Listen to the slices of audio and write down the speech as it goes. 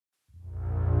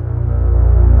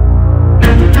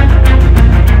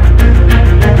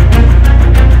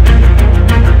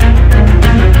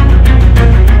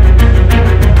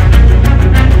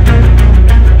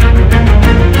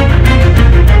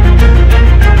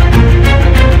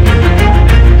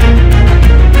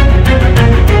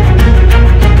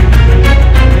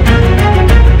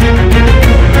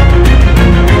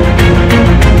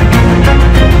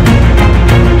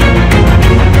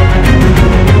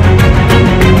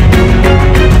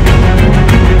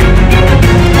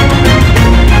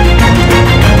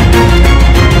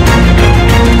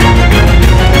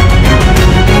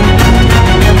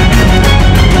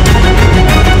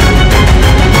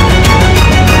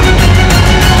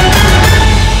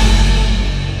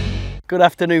Good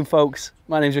afternoon folks,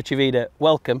 my name is Richa.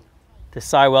 Welcome to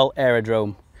Sywell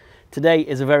Aerodrome. Today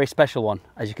is a very special one.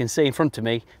 As you can see in front of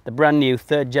me, the brand new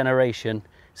 3rd generation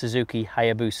Suzuki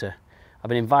Hayabusa. I've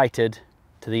been invited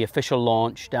to the official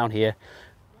launch down here.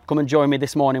 Come and join me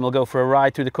this morning, we'll go for a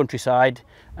ride through the countryside,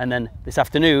 and then this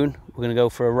afternoon we're going to go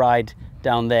for a ride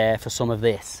down there for some of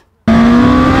this.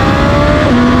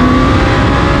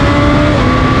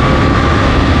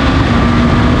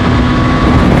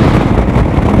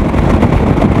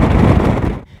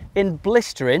 In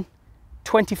blistering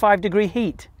 25-degree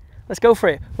heat. Let's go for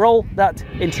it. Roll that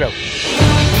intro.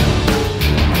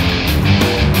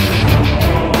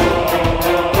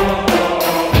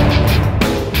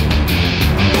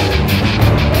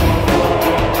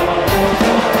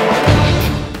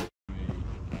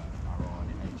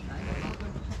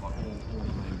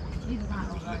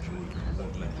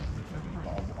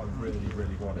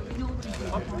 Really wanted it.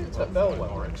 That bell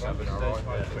went on it,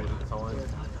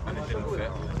 and it didn't fit.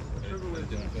 It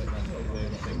didn't fit.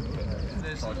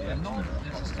 There's a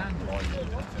standard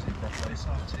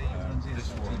SRT runs in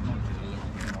SRT mounted a little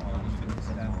bit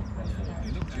more.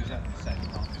 It looks exactly the same,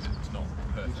 because it's not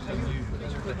perfect. So unusual.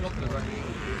 It's a bit of the range.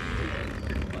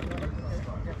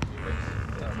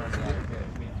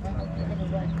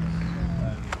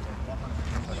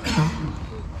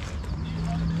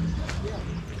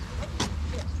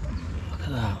 Look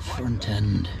at that front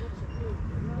end.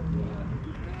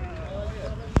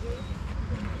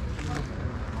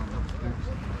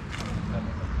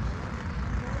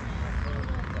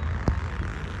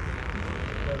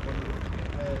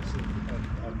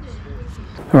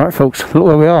 Alright folks, look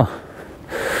where we are.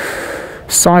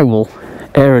 Sywell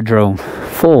Aerodrome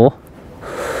for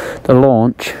the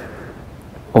launch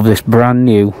of this brand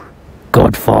new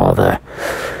Godfather,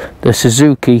 the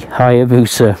Suzuki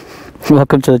Hayabusa.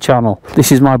 Welcome to the channel.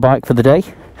 This is my bike for the day,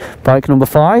 bike number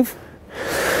 5.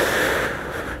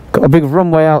 Got a big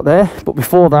runway out there, but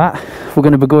before that we're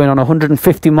going to be going on a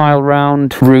 150-mile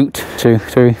round route. 2,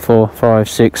 3, 4, 5,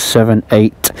 6, 7,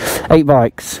 8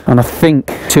 bikes, and I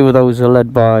think 2 of those are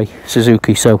led by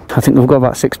Suzuki, so I think we've got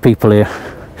about 6 people here,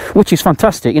 which is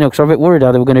fantastic, you know, because I'm a bit worried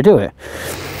how they were going to do it.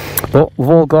 But we've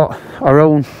all got our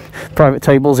own private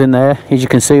tables in there, as you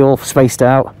can see, all spaced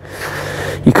out.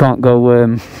 You can't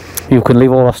go, you can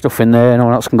leave all our stuff in there, no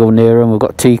one else can go near them. We've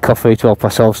got tea, coffee to help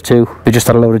ourselves too. We just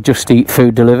had a load of Just Eat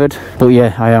food delivered. But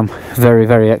yeah, I am very,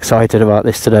 very excited about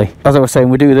this today. As I was saying,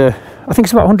 we do the, I think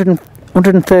it's about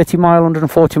 130 mile,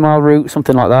 140 mile route,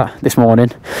 something like that, this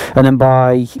morning. And then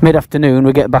by mid-afternoon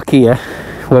we get back here,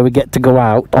 where we get to go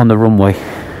out on the runway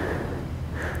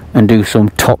and do some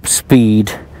top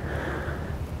speed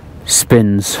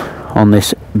spins on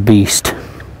this beast.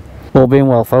 All being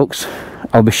well folks,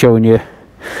 I'll be showing you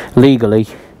legally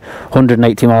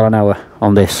 180 mile an hour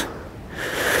on this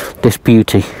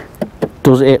beauty.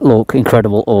 Does it look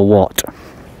incredible or what?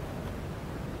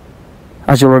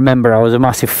 As you'll remember, I was a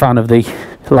massive fan of the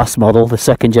last model, the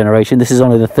 2nd generation. This is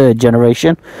only the 3rd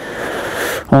generation,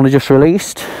 only just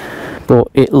released, but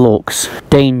it looks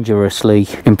dangerously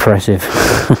impressive.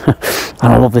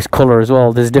 And I love this colour as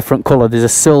well. There's a different colour, there's a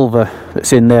silver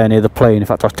that's in there near the plane. In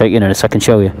fact, I'll take you in a second and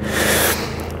show you.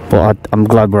 But I'm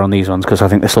glad we're on these ones because I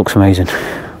think this looks amazing.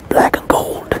 Black and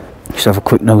gold. Just have a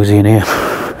quick nosy in here.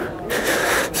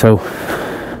 So,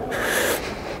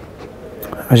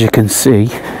 as you can see,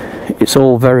 it's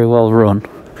all very well run.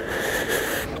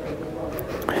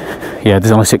 Yeah,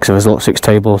 there's only 6 of us, look, 6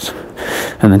 tables,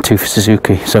 and then 2 for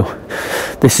Suzuki. So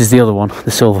this is the other one,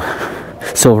 the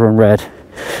silver and red.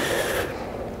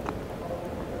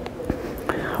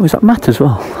 Oh, is that matte as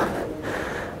well?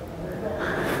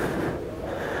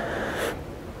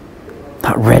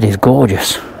 That red is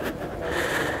gorgeous.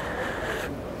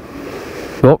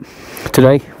 But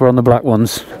today we're on the black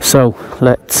ones, so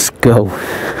let's go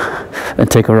and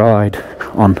take a ride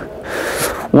on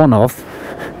one of,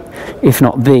 if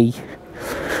not the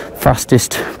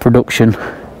fastest production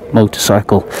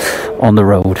motorcycle on the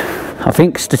road. I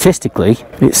think statistically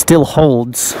it still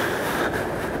holds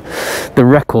the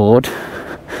record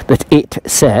that it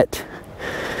set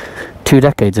 2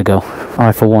 decades ago.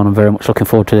 I for one am very much looking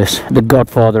forward to this, the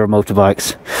godfather of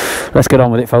motorbikes. Let's get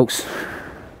on with it folks.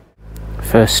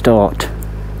 First start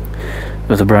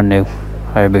of the brand new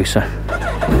Hayabusa.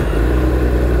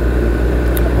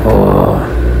 Oh,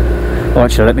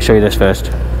 actually let me show you this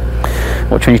first.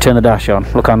 Watch when you turn the dash on,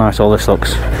 look how nice all this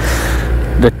looks.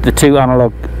 The 2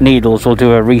 analog needles will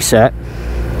do a reset,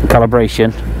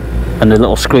 calibration, and the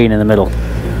little screen in the middle.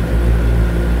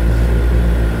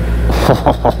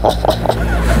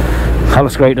 That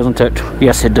looks great, doesn't it?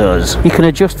 Yes, it does. You can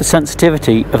adjust the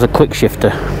sensitivity of the quick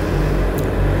shifter.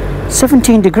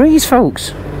 17 degrees,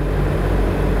 folks.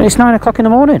 And it's 9 o'clock in the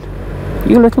morning.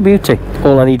 You little beauty.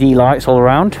 All LED lights all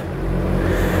around.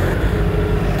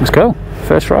 Let's go.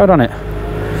 First ride on it.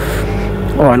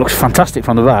 Oh, it looks fantastic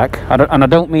from the back. And I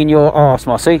don't mean your arse,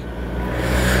 Mossy.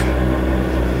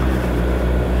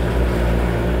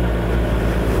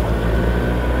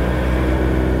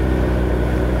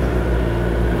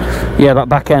 Yeah, that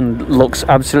back end looks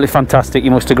absolutely fantastic,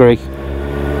 you must agree.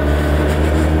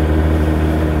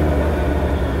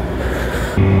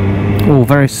 Oh,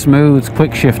 very smooth,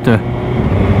 quick shifter.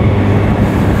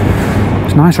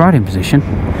 It's a nice riding position.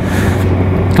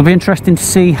 It'll be interesting to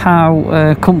see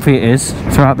how comfy it is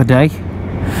throughout the day,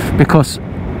 because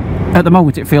at the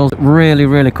moment it feels really,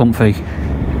 really comfy.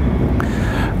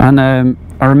 And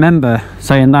I remember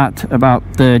saying that about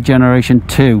the Generation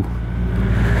 2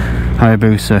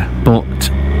 Hayabusa, but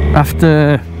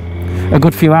after a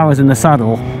good few hours in the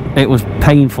saddle it was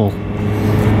painful.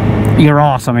 Your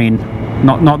arse, I mean,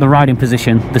 not the riding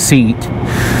position, the seat.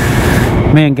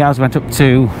 Me and Gaz went up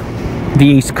to the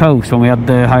East Coast when we had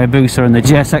the Hayabusa and the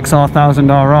GSXR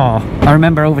 1000RR. I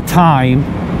remember over time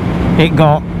it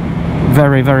got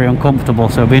very, very uncomfortable,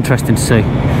 so it'll be interesting to see.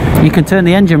 You can turn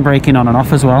the engine braking on and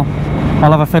off as well.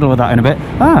 I'll have a fiddle with that in a bit.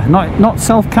 Ah, not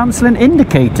self-cancelling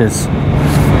indicators.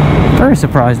 Very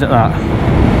surprised at that.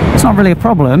 It's not really a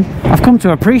problem. I've come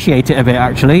to appreciate it a bit,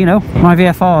 actually, you know. My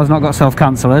VFR's not got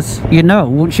self-cancellers. You know,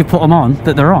 once you put them on,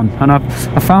 that they're on. And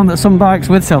I've found that some bikes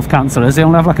with self-cancellers, they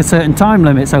only have like a certain time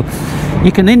limit. So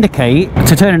you can indicate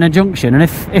to turn in a junction, and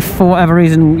if for whatever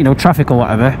reason, you know, traffic or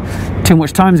whatever, too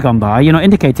much time's gone by, you're not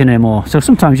indicating anymore. So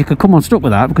sometimes you could come unstuck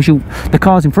with that because the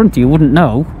cars in front of you wouldn't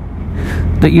know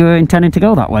that you're intending to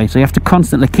go that way. So you have to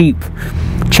constantly keep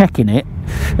checking it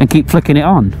and keep flicking it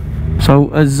on.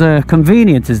 So as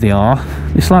convenient as they are,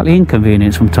 they're slightly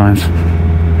inconvenient sometimes.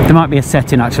 There might be a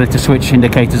setting actually to switch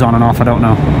indicators on and off, I don't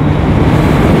know.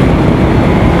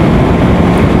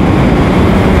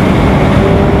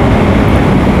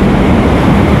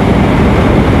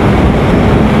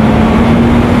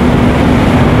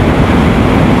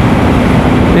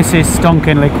 This is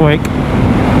stonkingly quick.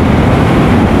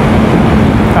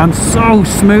 And so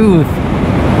smooth.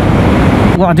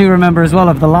 What I do remember as well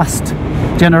of the last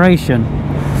generation,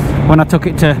 when I took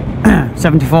it to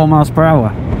 74 miles per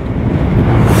hour,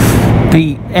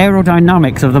 the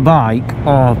aerodynamics of the bike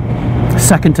are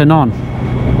second to none.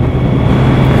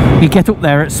 You get up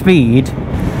there at speed,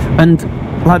 and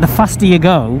like the faster you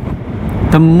go,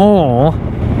 the more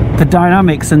the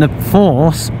dynamics and the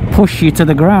force push you to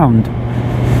the ground.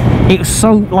 It's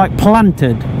so like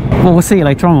planted. Well, we'll see you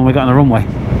later on when we get on the runway,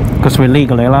 because we're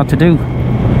legally allowed to do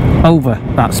over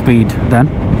that speed then.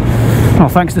 Well,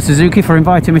 thanks to Suzuki for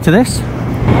inviting me to this.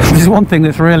 There's one thing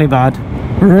that's really bad.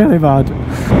 Really bad.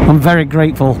 I'm very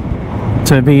grateful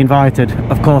to be invited.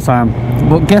 Of course I am.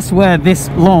 But guess where this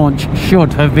launch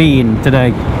should have been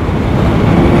today?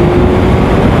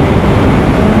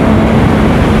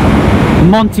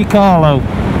 Monte Carlo.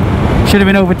 Should have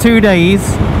been over 2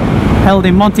 days, held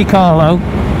in Monte Carlo,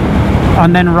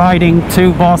 and then riding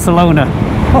to Barcelona.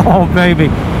 Oh, baby.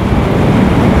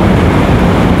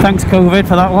 Thanks, COVID,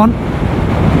 for that one.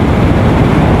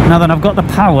 Now then, I've got the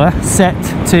power set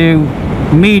to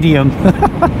medium.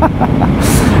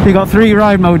 You've got 3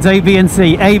 ride modes, A, B and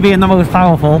C. A being the most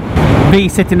powerful, B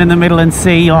sitting in the middle, and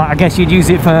C, I guess you'd use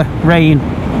it for rain.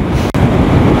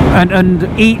 And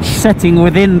each setting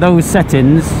within those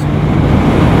settings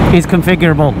is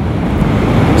configurable.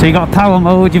 So you've got a power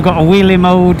mode, you've got a wheelie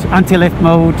mode, anti-lift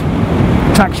mode,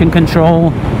 traction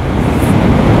control,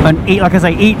 and like I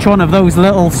say, each one of those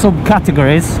little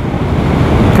subcategories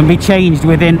can be changed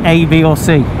within A, B or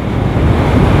C.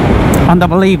 And I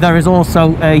believe there is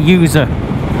also a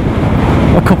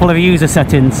couple of user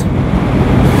settings.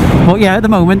 But yeah, at the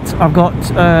moment I've got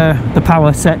the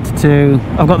power set to,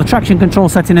 I've got the traction control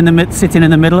setting sitting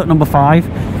in the middle at number 5,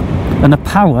 and the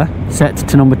power set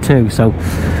to number 2. So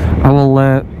I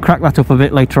will crack that up a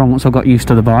bit later on once I've got used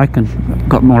to the bike and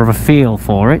got more of a feel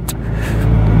for it.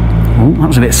 Oh, that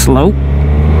was a bit slow.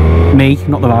 Me,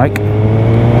 not the bike.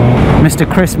 Mr.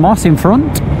 Chris Moss in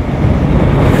front,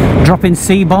 dropping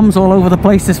C-bombs all over the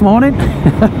place this morning.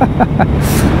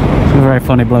 A very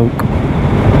funny bloke.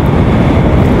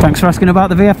 Thanks for asking about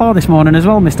the VFR this morning as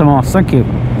well, Mr. Moss, thank you.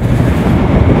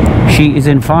 She is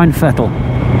in fine fettle.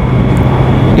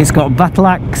 It's got Battle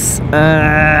Axe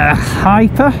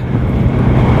Hyper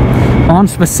on,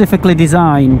 specifically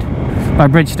designed by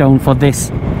Bridgestone for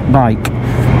this bike.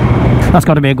 That's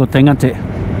got to be a good thing, hasn't it?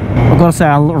 I've got to say,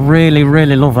 I really,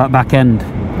 really love that back end.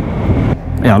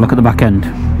 Yeah, look at the back end.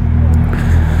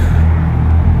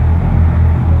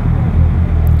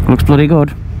 Looks bloody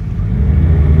good.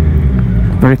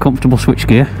 Very comfortable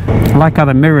switchgear. I like how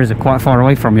the mirrors are quite far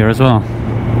away from you as well.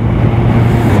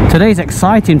 Today's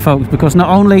exciting, folks, because not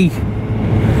only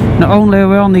are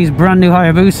we on these brand new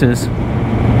Hayabusas,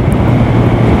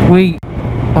 we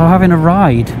are having a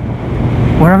ride.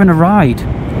 We're having a ride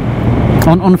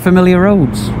on unfamiliar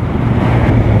roads.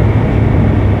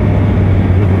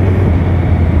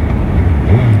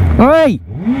 Hey!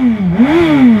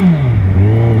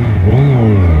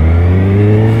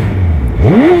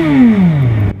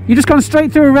 You just gone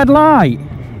straight through a red light.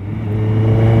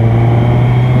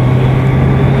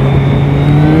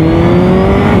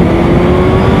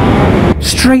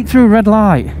 Straight through a red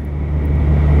light.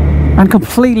 And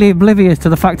completely oblivious to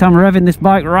the fact I'm revving this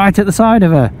bike right at the side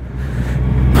of her.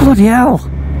 Bloody hell.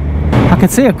 I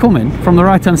could see her coming from the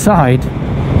right hand side.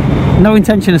 No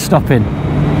intention of stopping.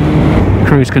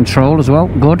 Cruise control as well,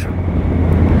 good.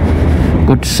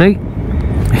 Good to see.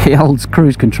 It holds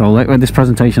cruise control. We had this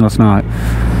presentation last night.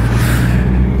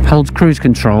 Holds cruise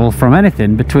control from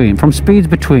anything between, from speeds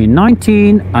between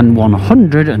 19 and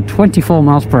 124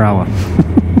 miles per hour.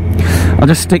 I'll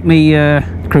just stick me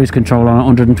cruise control on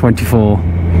 124.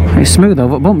 It's smooth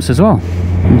over bumps as well.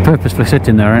 I'm purposefully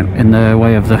sitting there in the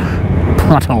way of the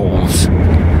potholes.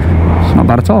 It's not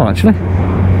bad at all, actually.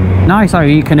 Nice how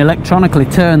you can electronically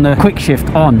turn the quick shift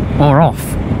on or off.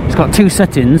 It's got two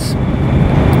settings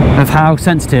of how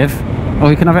sensitive, or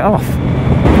you can have it off.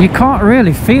 You can't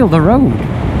really feel the road.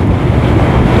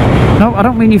 No, I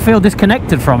don't mean you feel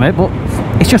disconnected from it, but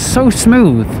it's just so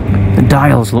smooth. The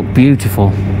dials look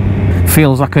beautiful.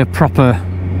 Feels like a proper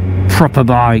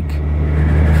bike.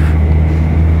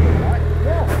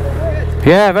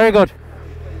 Yeah, very good.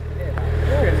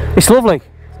 It's lovely.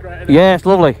 Yeah, it's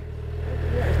lovely.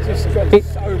 It's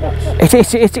just so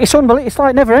much. It's unbelievable. It's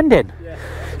like never ending.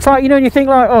 It's like, you know, and you think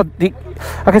like, oh,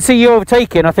 I can see you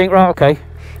overtaking. I think, right, okay.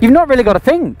 You've not really got to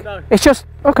think. No. It's just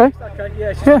okay. It's okay.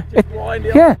 Yeah, it's just wind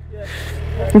it yeah. up. Yeah.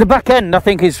 And the back end, I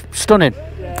think, is stunning.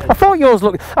 Yeah. I thought yours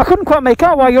looked. I couldn't quite make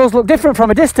out why yours looked different from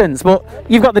a distance, but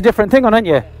you've got the different thing on, haven't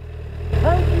you?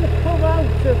 How do you come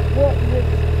out of what you've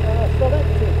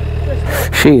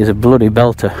selected? She is a bloody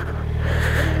belter.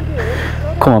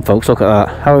 Come on, folks, look at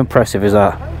that. How impressive is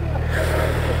that?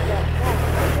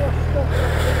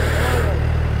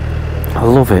 I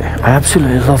love it. I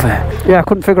absolutely love it. Yeah, I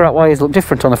couldn't figure out why he's look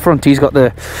different on the front. He's got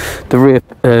the rear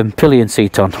pillion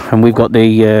seat on, and we've got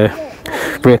the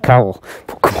rear cowl.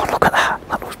 But come on, look at that.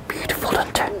 That looks beautiful,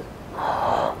 doesn't it?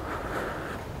 Oh.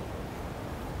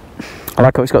 I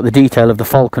like how it's got the detail of the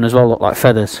falcon as well, look like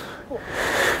feathers.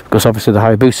 Because obviously the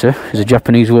Hayabusa is a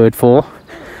Japanese word for,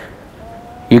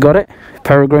 you got it?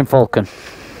 Peregrine falcon.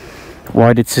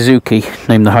 Why did Suzuki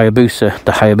name the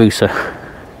Hayabusa?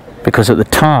 Because at the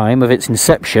time of its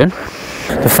inception,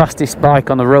 the fastest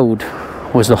bike on the road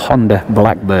was the Honda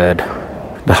Blackbird.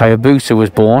 The Hayabusa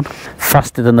was born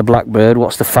faster than the Blackbird.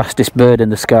 What's the fastest bird in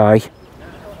the sky?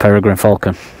 Peregrine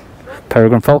falcon.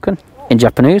 Peregrine falcon in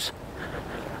Japanese,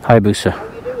 Hayabusa.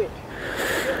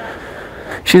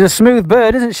 She's a smooth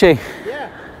bird, isn't she? Yeah,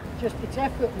 just it's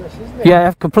effortless, isn't it?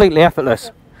 Yeah, completely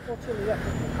effortless.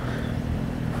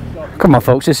 Come on,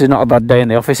 folks, this is not a bad day in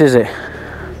the office, is it?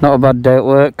 Not a bad day at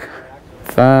work.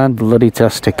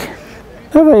 Fan-bloody-tastic.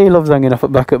 I bet he loves hanging off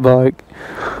at back at bike.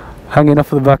 Hanging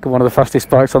off at the back of one of the fastest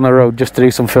bikes on the road just to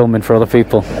do some filming for other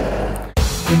people.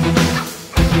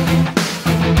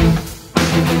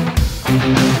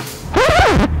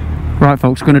 Right,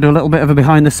 folks, going to do a little bit of a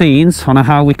behind the scenes on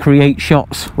how we create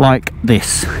shots like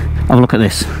this. Have a look at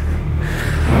this.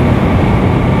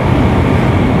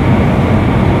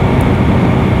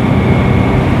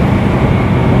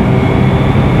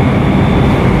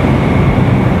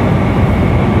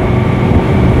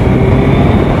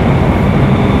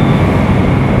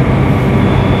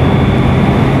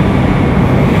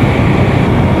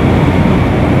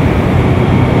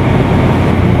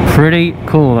 Pretty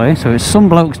cool, eh? So it's some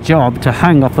bloke's job to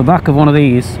hang off the back of one of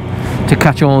these to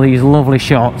catch all these lovely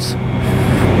shots.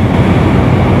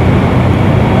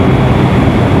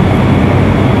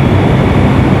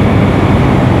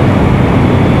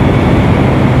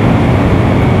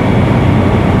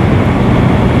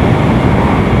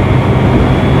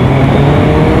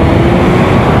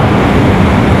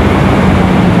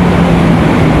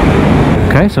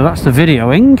 Okay, so that's the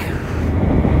videoing.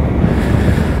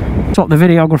 Swap the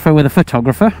videographer with a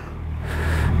photographer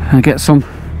and get some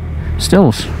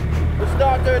stills. We'll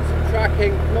start doing some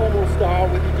tracking, normal style,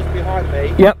 with you just behind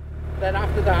me. Yep. Then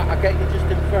after that, I get you just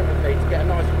in front of me to get a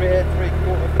nice rear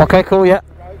 3/4. Okay, cool, yeah.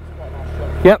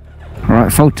 Yep. Right,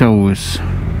 photos.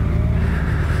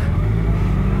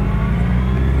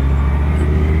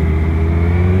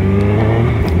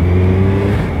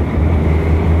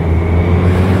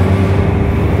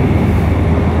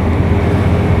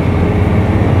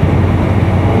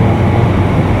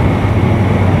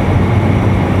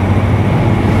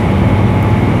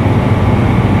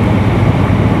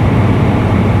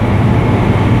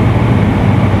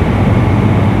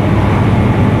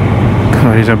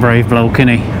 a brave bloke, isn't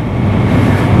he?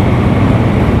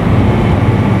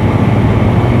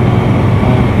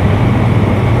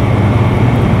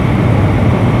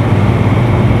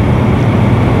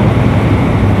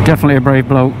 Definitely a brave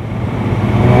bloke.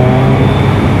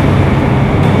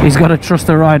 He's got to trust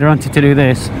the rider, hasn't he, to do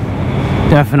this?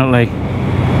 Definitely.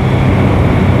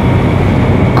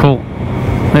 Cool.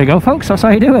 There you go, folks. That's how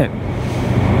you do it.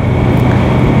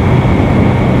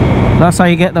 That's how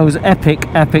you get those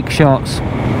epic shots.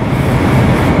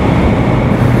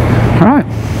 Alright.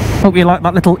 Hope you like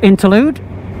that little interlude.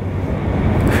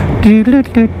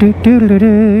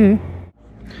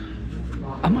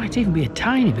 I might even be a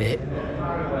tiny bit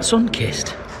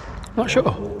sun-kissed. Not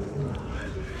sure.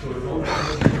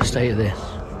 State of this.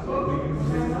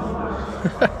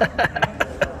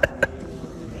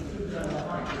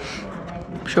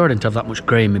 I'm sure I didn't have that much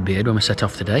grey in my beard when we set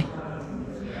off today.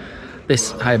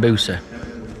 This Hayabusa.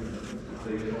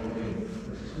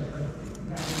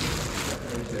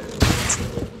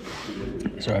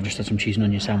 Sorry, I've just had some cheese and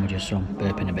onion sandwiches, so I'm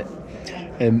burping a bit.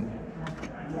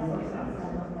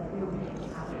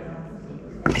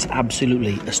 It's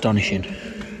absolutely astonishing.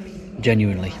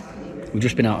 Genuinely. We've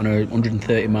just been out on a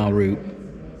 130-mile route.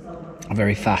 A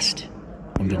very fast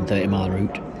 130-mile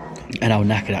route. And I was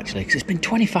knackered, actually, because it's been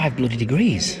 25 bloody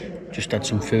degrees. Just had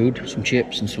some food, some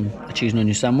chips and a cheese and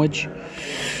onion sandwich.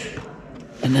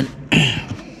 And then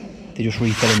they're just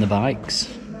refilling the bikes.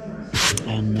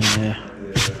 And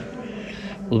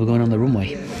we'll be going on the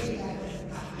runway.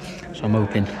 So I'm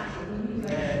hoping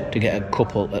to get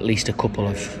at least a couple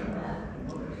of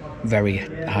very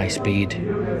high speed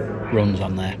runs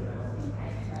on there.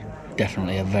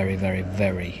 Definitely a very, very,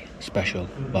 very special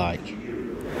bike.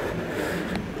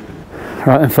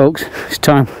 Right then, folks, it's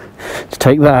time to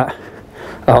take that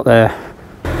out there.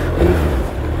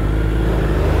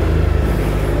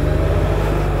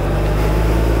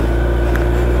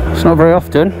 It's not very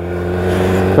often,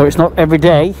 or it's not every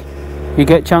day you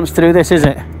get a chance to do this, is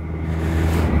it?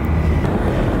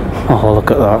 Oh, look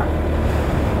at that.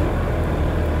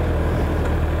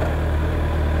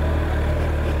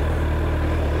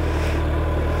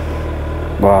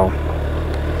 Wow.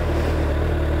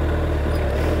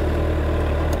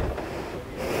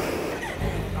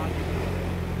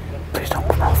 Please don't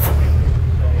come off.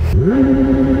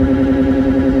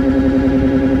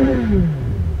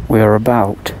 We are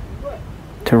about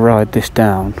to ride this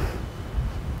down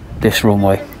this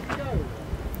runway.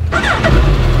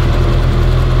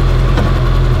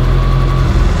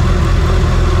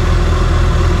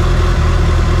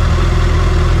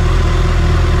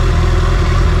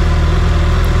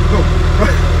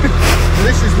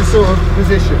 Sort of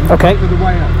position. Okay. For the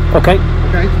way up. Okay.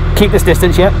 Okay. Keep this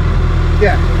distance, yeah.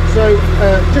 Yeah. So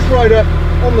just ride up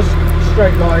on the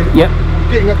straight line. Yep.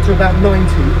 Getting up to about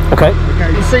 90. Okay. Okay.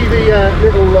 You see the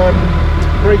little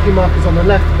braking markers on the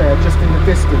left there, just in the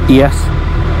distance. Yes.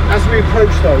 As we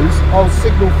approach those, I'll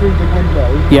signal through the window.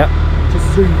 Yeah. To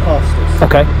zoom past us.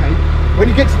 Okay. Okay.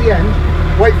 When you get to the end,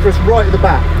 wait for us right at the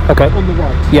back. Okay. On the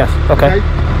right. Yes. Okay.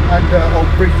 And I'll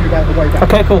brief you about the way back.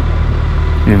 Okay. Cool.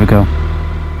 Here we go.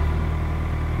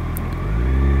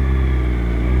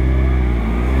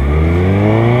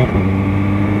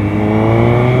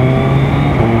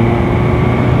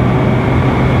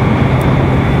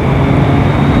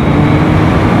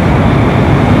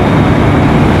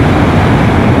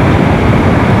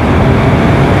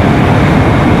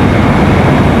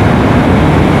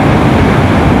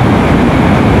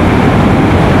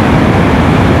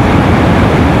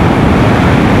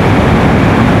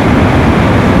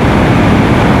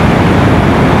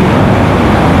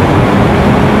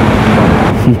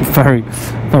 Very,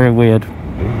 very weird.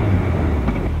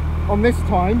 On this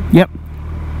time, yep.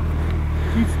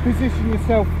 You position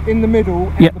yourself in the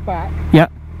middle at yep. the back.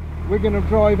 Yep. We're going to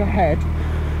drive ahead.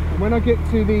 And when I get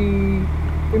to the,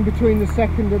 in between the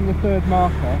second and the third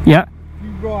marker, yep.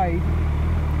 You ride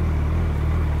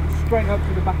straight up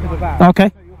to the back of the van. Okay.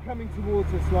 So you're coming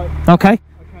towards us like. Okay.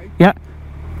 Okay. Yep.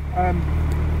 And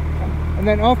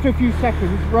then after a few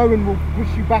seconds, Rowan will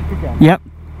push you back again. Yep.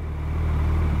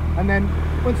 And then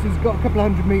once he's got a couple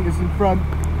of 100 metres in front,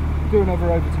 do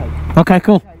another overtake. Okay,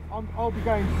 cool. Okay, I'll be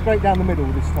going straight down the middle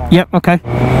this time. Yep, okay.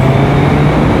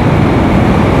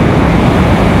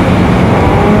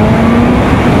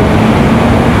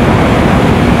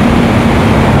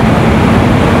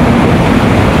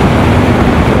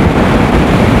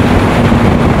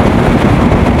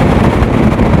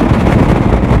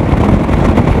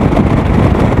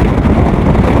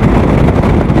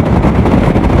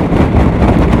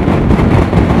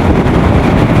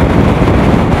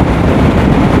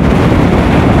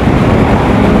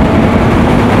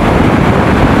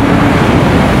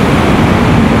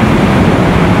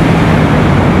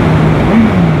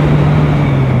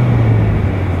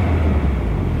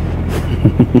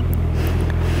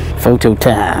 Photo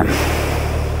time.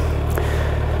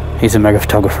 He's a mega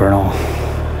photographer and all.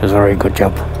 Does a very good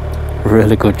job.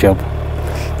 Really good job.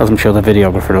 As I'm sure the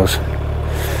videographer does.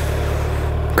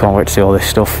 Can't wait to see all this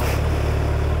stuff.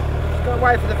 Just gotta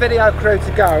wait for the video crew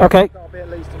to go. Okay. It's gotta be at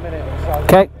least a minute or so.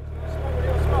 Okay.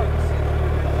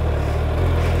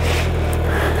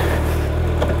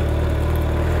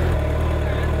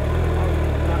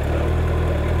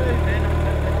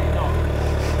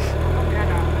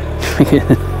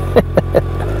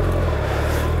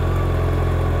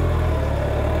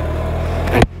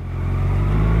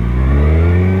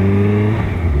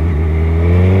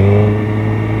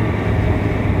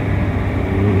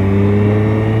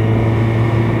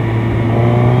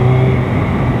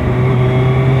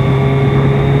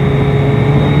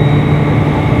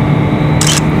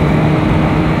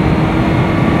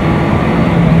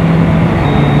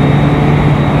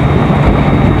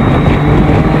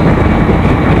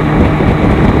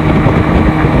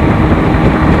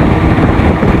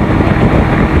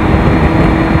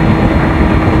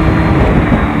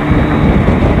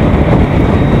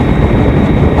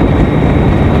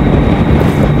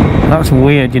 That's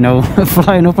weird, you know,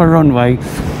 flying up a runway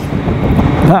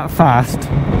that fast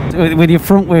with your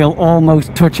front wheel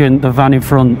almost touching the van in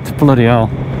front. Bloody hell.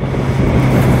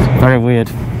 Very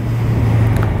weird.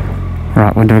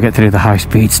 Right, when do we get to do the high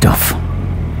speed stuff?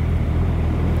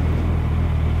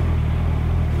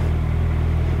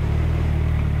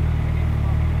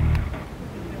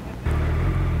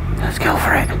 Let's go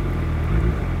for it.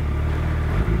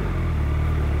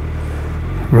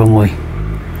 Runway.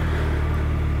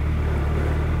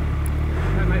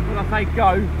 When I say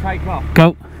go, take off.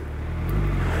 Go.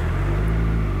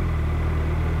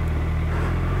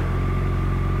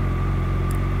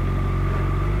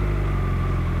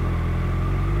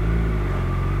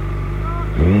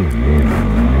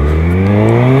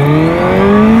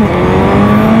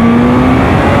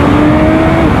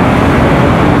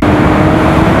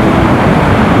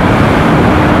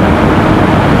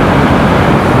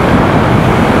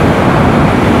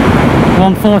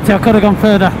 I could have gone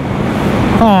further.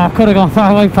 Oh, I could have gone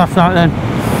far away past that then.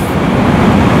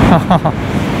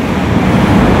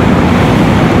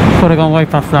 Could have gone way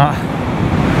past that.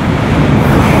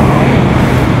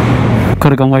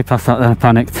 Could have gone way past that then, I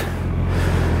panicked.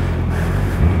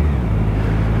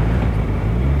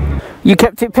 You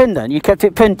kept it pinned then? You kept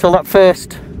it pinned till that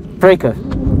first breaker?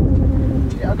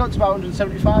 Yeah, I got to about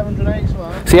 175, 180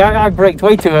 something. See, I braked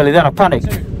way too early then, I panicked.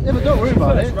 Yeah, but don't worry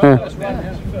about it. First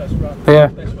run. Yeah.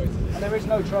 And there is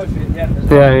no trophy at the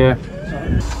end. Yeah.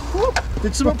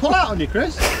 Did someone pull out on you,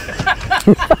 Chris?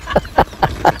 You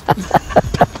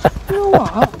know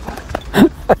what?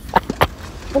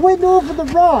 I went over the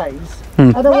rise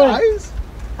and I went,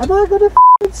 am I going to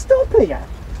stop here?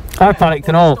 I panicked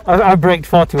and all. I braked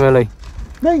far too early.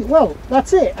 Mate, well,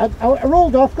 that's it. I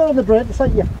rolled off, got on the brake, it's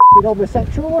like you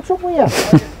homosexual, what's up with you?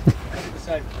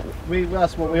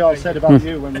 That's what we all said about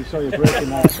you when we saw you braking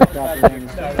that. I mean,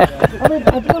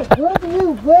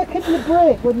 where can you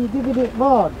brake when you're giving it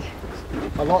large?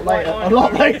 A lot later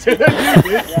than you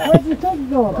did. Where do you think you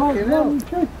go?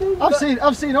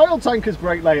 I've seen oil tankers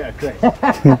brake later, Chris.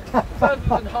 Further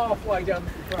than halfway down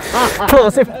the track.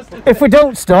 Plus, if we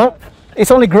don't stop,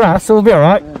 it's only grass, so we'll be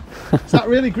alright. Yeah. It's that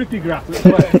really grippy grass that's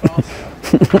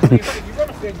If you run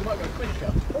a thing, you might go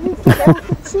quicker.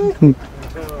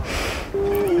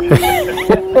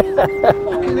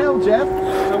 Fucking hell, Jeff.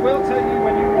 So we'll tell you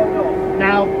when you roll off.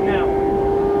 Now.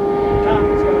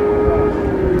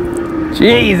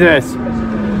 Jesus!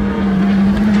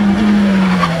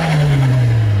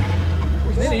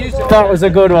 That was a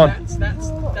good one.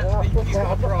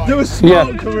 There was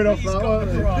smoke coming off that,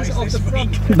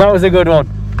 wasn't That was a good one.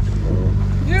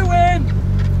 You win!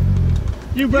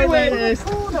 You brake latest.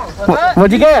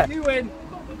 What'd you get? You win!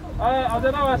 I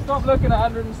don't know, I stopped looking at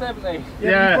 170.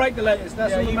 Yeah. You break the latest,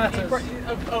 that's all that matters.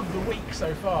 Of the week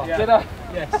so far. Yeah. Did I?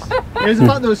 Yes. It was the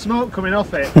fact there was smoke coming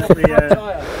off it.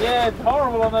 Yeah, it's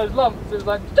horrible on those lumps. It was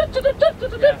like...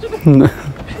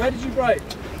 Where did you break?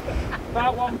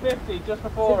 About 150, just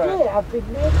before it. I've been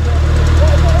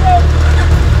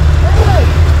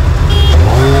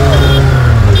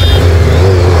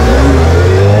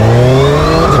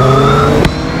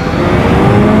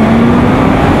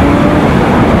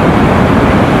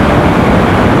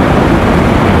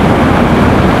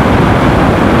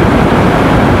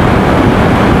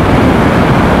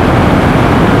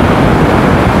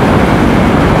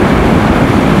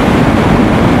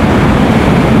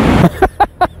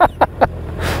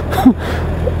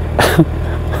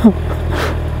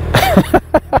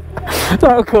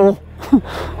That was cool.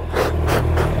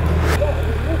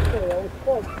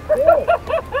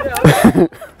 He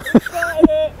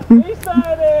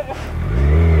started it!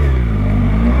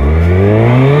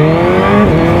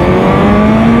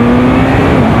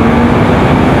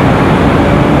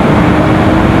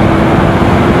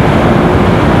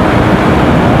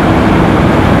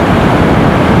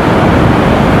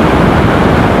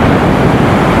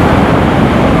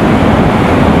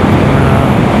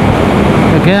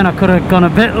 Again, I could have gone a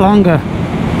bit longer.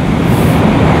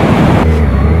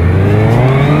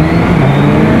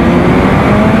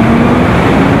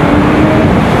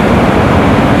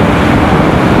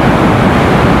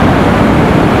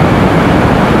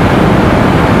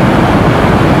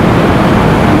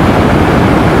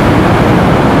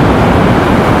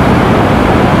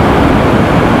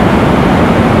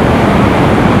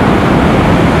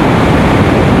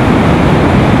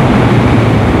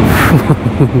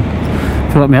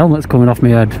 I feel like my helmet's coming off my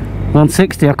head.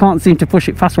 160, I can't seem to push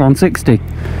it past 160.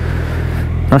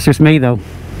 That's just me though.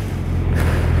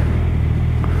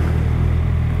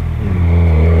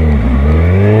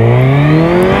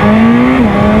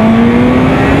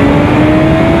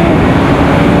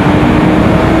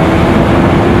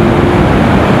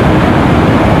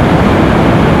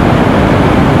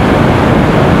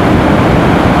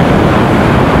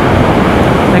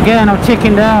 Again, I've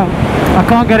chickened out. I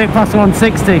can't get it past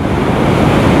 160.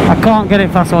 I can't get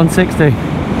it past 160.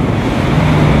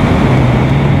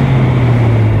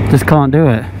 Just can't do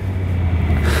it.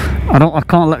 I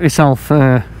can't let myself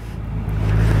my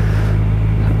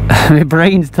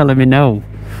brain's telling me no.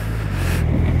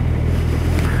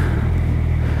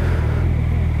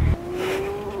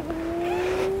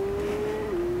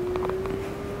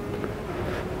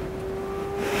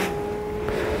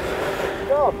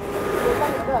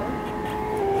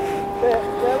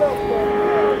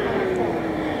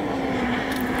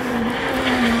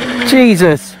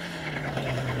 Jesus!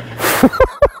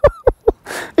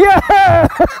 Yeah!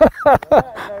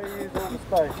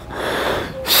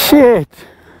 Shit!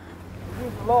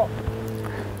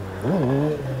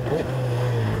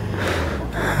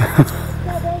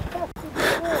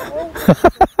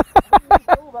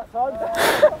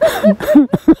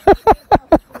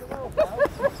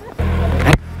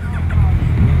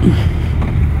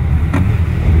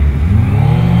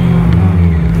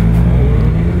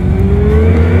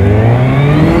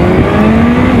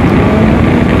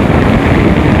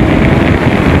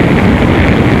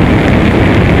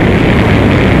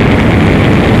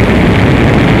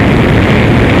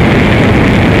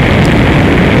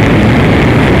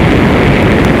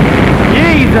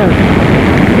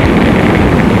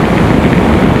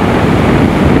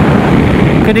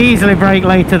 Could easily brake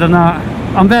later than that.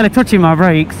 I'm barely touching my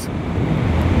brakes.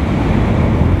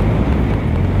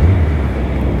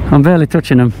 I'm barely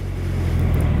touching them.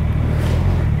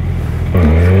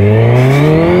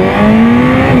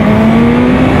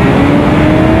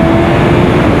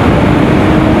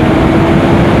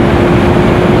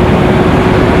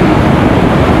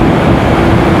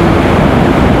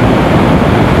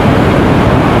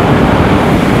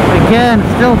 Again,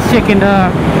 still chickened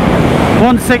out.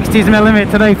 160 is my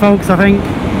limit today, folks, I think.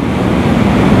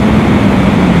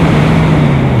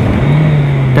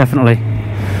 Definitely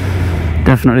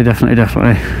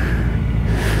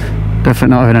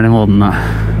not having any more than that.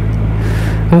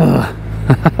 Oh,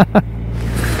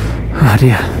 oh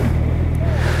dear.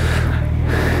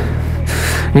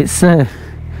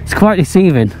 It's quite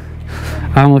deceiving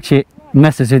how much it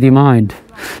messes with your mind,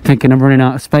 thinking I'm running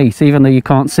out of space, even though you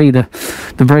can't see the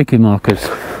braking markers.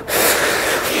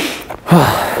 I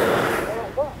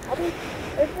mean,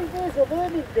 if there's a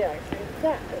learning day,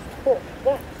 that has put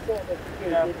that sort of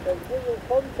in the real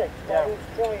context while I was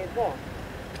trying that.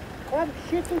 I'm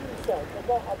shitting myself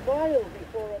about a mile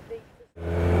before I need to...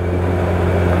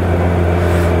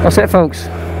 That's it, folks.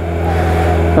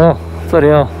 Oh, bloody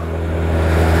hell.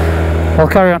 I'll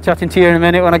carry on chatting to you in a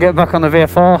minute when I get back on the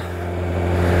VFR.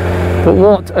 But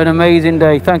what an amazing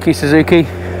day. Thank you, Suzuki.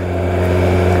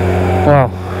 Wow.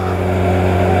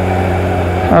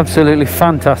 Absolutely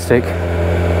fantastic.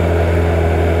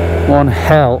 One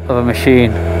hell of a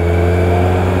machine.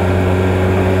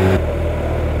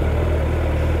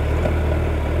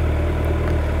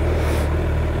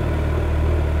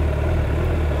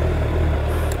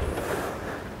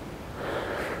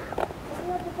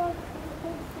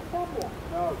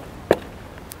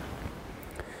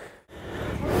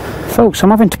 Folks,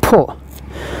 I'm having to put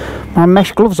my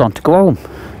mesh gloves on to go home.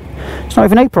 It's not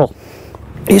even April.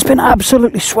 It's been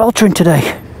absolutely sweltering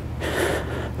today.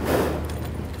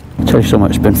 I'll tell you something,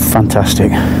 it's been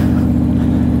fantastic.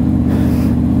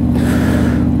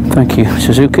 Thank you,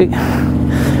 Suzuki.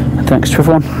 And thanks to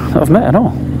everyone that I've met and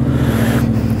all.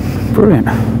 Brilliant.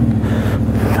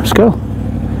 Let's go.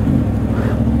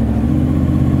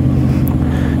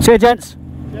 See you, gents.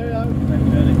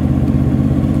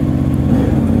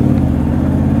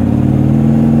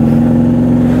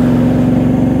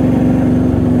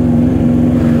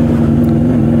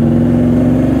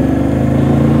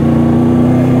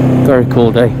 Very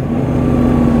cool day.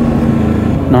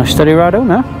 Nice steady ride home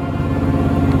now.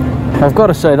 I've got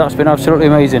to say that's been absolutely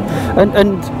amazing,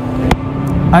 and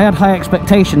I had high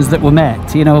expectations that were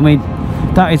met. You know, I mean,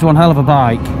 that is one hell of a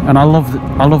bike, and I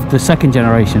love the second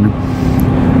generation.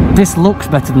 This looks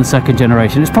better than the second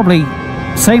generation. It's probably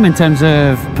same in terms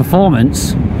of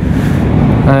performance.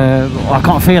 I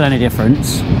can't feel any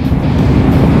difference,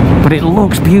 but it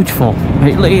looks beautiful.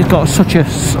 It's got such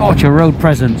a road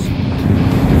presence.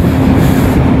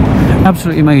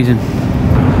 Absolutely amazing.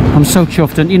 I'm so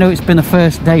chuffed, and you know, it's been the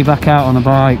first day back out on the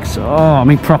bikes. Oh, I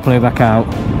mean properly back out.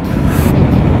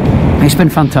 It's been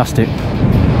fantastic.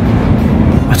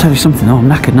 I'll tell you something though, I'm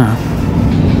knackered now.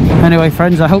 Anyway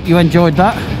friends, I hope you enjoyed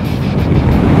that.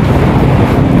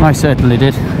 I certainly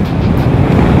did.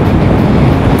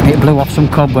 It blew off some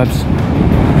cobwebs,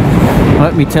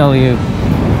 let me tell you.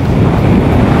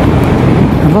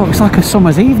 And look, it's like a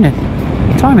summer's evening.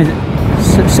 What time is it?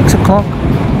 6 o'clock.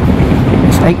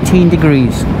 It's 18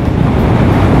 degrees.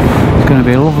 It's going to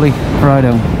be a lovely ride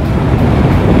home,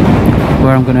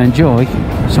 where I'm going to enjoy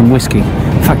some whiskey.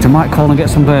 In fact, I might call and get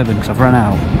some bourbon because I've run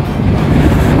out.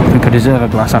 I think I deserve a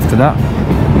glass after that.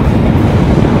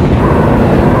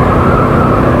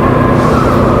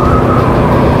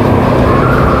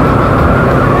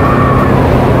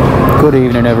 Good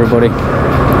evening everybody.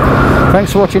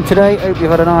 Thanks for watching today. Hope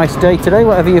you've had a nice day today,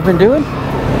 whatever you've been doing.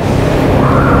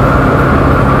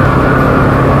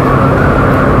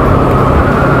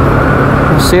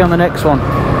 See you on the next one.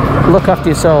 Look after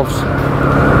yourselves.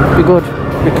 Be good,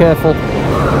 be careful,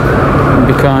 and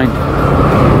be kind.